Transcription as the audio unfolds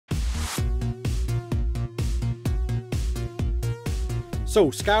So,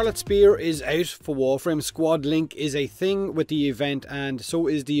 Scarlet Spear is out for Warframe. Squad Link is a thing with the event, and so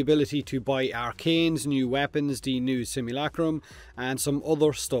is the ability to buy arcanes, new weapons, the new simulacrum, and some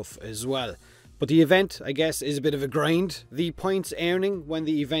other stuff as well. But the event, I guess, is a bit of a grind. The points earning when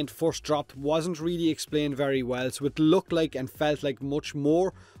the event first dropped wasn't really explained very well, so it looked like and felt like much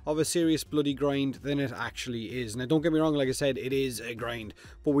more of a serious bloody grind than it actually is. Now don't get me wrong, like I said, it is a grind,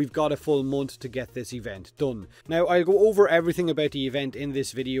 but we've got a full month to get this event done. Now I'll go over everything about the event in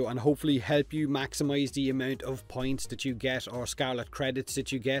this video and hopefully help you maximize the amount of points that you get, or Scarlet credits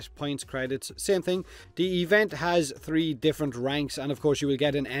that you get. Points, credits, same thing. The event has 3 different ranks, and of course you will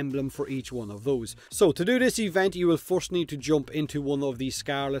get an emblem for each one of those. So to do this event, you will first need to jump into one of the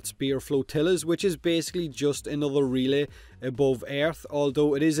Scarlet Spear flotillas, which is basically just another relay above Earth,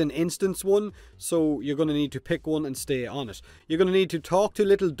 although it is an instance one, so you're going to need to pick one and stay on it. You're going to need to talk to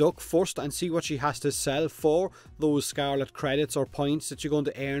Little Duck first and see what she has to sell for those Scarlet credits or points that you're going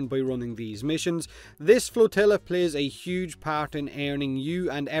to earn by running these missions. This flotilla plays a huge part in earning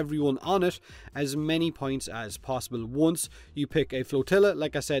you and everyone on it as many points as possible. Once you pick a flotilla,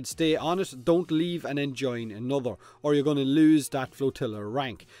 like I said, stay on it, don't leave and then join another, or you're going to lose that flotilla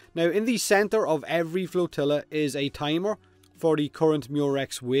rank. Now in the center of every flotilla is a timer for the current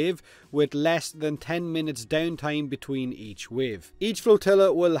Murex wave, with less than 10 minutes downtime between each wave. Each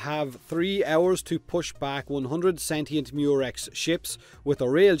flotilla will have 3 hours to push back 100 sentient Murex ships with the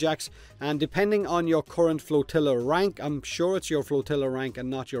railjacks, and depending on your current flotilla rank, I'm sure it's your flotilla rank and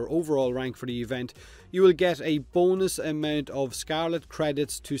not your overall rank for the event, you will get a bonus amount of Scarlet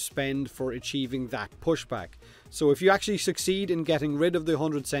credits to spend for achieving that pushback. So if you actually succeed in getting rid of the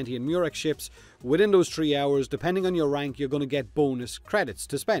 100 sentient Murex ships within those 3 hours, depending on your rank, you're going to get bonus credits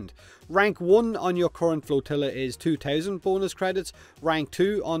to spend. Rank 1 on your current flotilla is 2,000 bonus credits, rank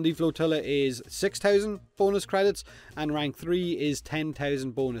 2 on the flotilla is 6,000 bonus credits, and rank 3 is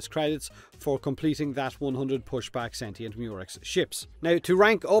 10,000 bonus credits for completing that 100 pushback sentient Murex ships. Now to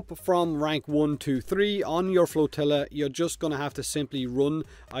rank up from rank 1 to 3 on your flotilla, you're just going to have to simply run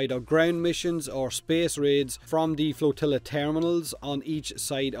either ground missions or space raids from the flotilla terminals on each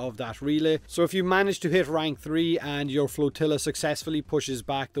side of that relay. So if you manage to hit rank 3 and your flotilla successfully pushes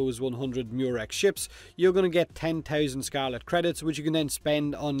back those 100 Murex ships, you're going to get 10,000 Scarlet credits, which you can then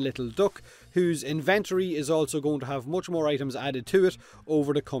spend on Little Duck, whose inventory is also going to have much more items added to it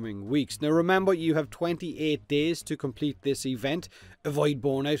over the coming weeks. Now remember, you have 28 days to complete this event. Avoid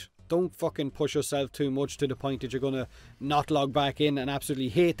burnout. Don't fucking push yourself too much to the point that you're going to not log back in and absolutely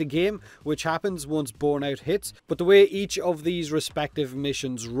hate the game, which happens once burnout hits. But the way each of these respective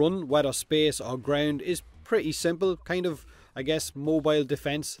missions run, whether space or ground, is pretty simple. Kind of, I guess, mobile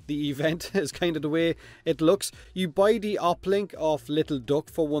defense. The event is kind of the way it looks. You buy the uplink of Little Duck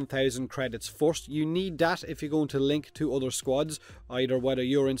for 1,000 credits first. You need that if you're going to link to other squads, either whether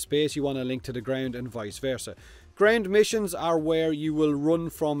you're in space, you want to link to the ground, and vice versa. Ground missions are where you will run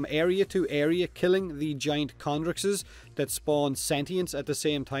from area to area, killing the giant Condrixes that spawn sentients at the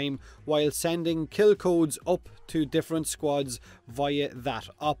same time, while sending kill codes up to different squads via that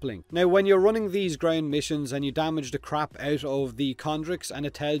uplink. Now when you're running these ground missions and you damage the crap out of the Condrix and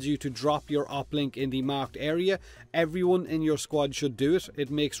it tells you to drop your uplink in the marked area, everyone in your squad should do it. It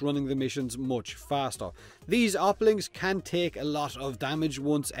makes running the missions much faster. These uplinks can take a lot of damage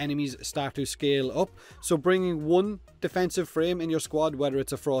once enemies start to scale up, so bringing one defensive frame in your squad, whether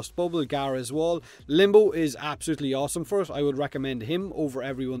it's a Frost Bubble, Gara's Wall, Limbo is absolutely awesome for it. I would recommend him over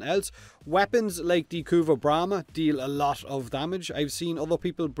everyone else. Weapons like the Kuva Brahma deal a lot of damage. I've seen other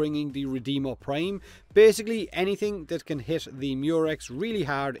people bringing the Redeemer Prime. Basically anything that can hit the Murex really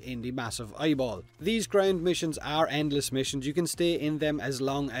hard in the massive eyeball. These ground missions are endless missions. You can stay in them as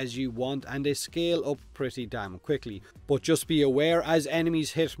long as you want and they scale up pretty damn quickly. But just be aware, as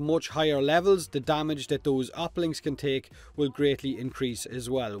enemies hit much higher levels, the damage that those uplinks can take will greatly increase as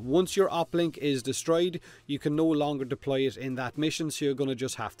well. Once your uplink is destroyed, you can no longer deploy it in that mission, so you're going to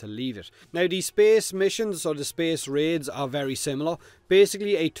just have to leave it. Now the space missions or the space raids are very similar.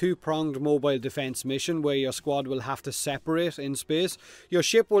 Basically a two-pronged mobile defense mission where your squad will have to separate in space. Your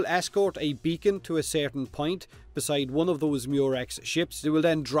ship will escort a beacon to a certain point beside one of those Murex ships. They will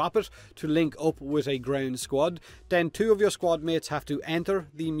then drop it to link up with a ground squad. Then 2 of your squad mates have to enter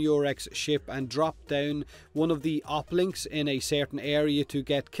the Murex ship and drop down one of the uplinks in a certain area to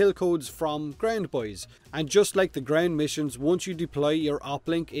get kill codes from ground boys. And just like the ground missions, once you deploy your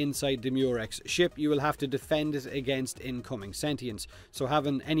uplink inside the Murex ship, you will have to defend it against incoming sentients. So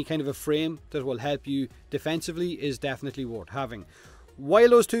having any kind of a frame that will help you defensively is definitely worth having. While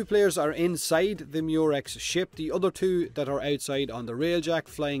those 2 players are inside the Murex ship, the other 2 that are outside on the railjack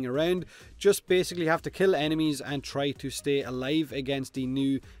flying around just basically have to kill enemies and try to stay alive against the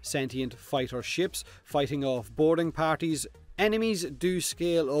new sentient fighter ships, fighting off boarding parties. Enemies do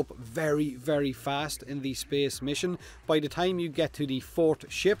scale up very, very fast in the space mission. By the time you get to the 4th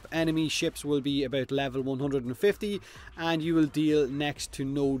ship, enemy ships will be about level 150 and you will deal next to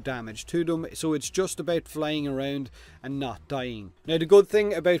no damage to them. So it's just about flying around and not dying. Now the good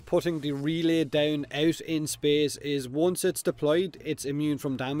thing about putting the relay down out in space is once it's deployed, it's immune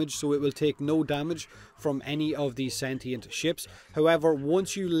from damage, so it will take no damage from any of these sentient ships. However,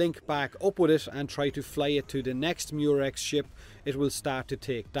 once you link back up with it and try to fly it to the next Murex ship, it will start to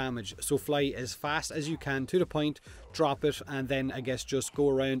take damage. So fly as fast as you can to the point, drop it, and then I guess just go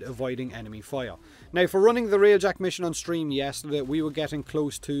around avoiding enemy fire. Now for running the railjack mission on stream yesterday, we were getting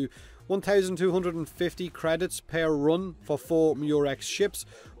close to 1,250 credits per run for 4 Murex ships,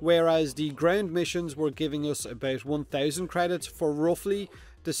 whereas the ground missions were giving us about 1,000 credits for roughly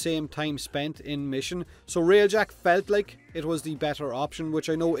the same time spent in mission. So railjack felt like it was the better option, which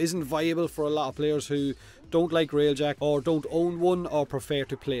I know isn't viable for a lot of players who don't like railjack or don't own one or prefer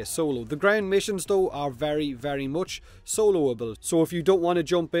to play solo. The ground missions though are very, very much soloable. So if you don't want to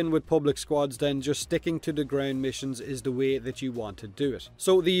jump in with public squads, then just sticking to the ground missions is the way that you want to do it.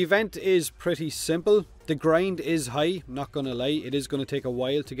 So the event is pretty simple. The grind is high, not gonna lie. It is gonna take a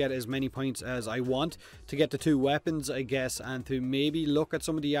while to get as many points as I want, to get the 2 weapons I guess, and to maybe look at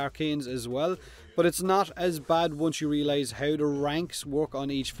some of the arcanes as well. But it's not as bad once you realise how the ranks work on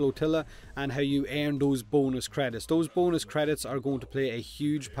each flotilla and how you earn those bonus credits. Those bonus credits are going to play a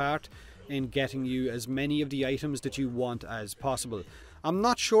huge part in getting you as many of the items that you want as possible. I'm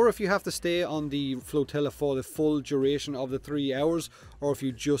not sure if you have to stay on the flotilla for the full duration of the 3 hours or if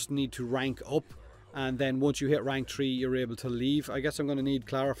you just need to rank up, and then once you hit rank 3 you're able to leave. I guess I'm going to need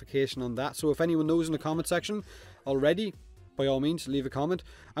clarification on that, so if anyone knows in the comment section already, by all means leave a comment.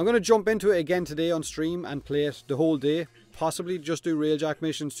 I'm going to jump into it again today on stream and play it the whole day, possibly just do railjack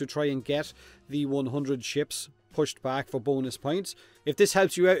missions to try and get the 100 ships pushed back for bonus points. If this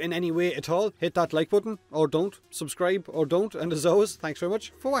helps you out in any way at all, hit that like button or don't, subscribe or don't, and as always, thanks very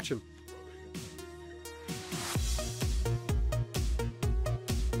much for watching.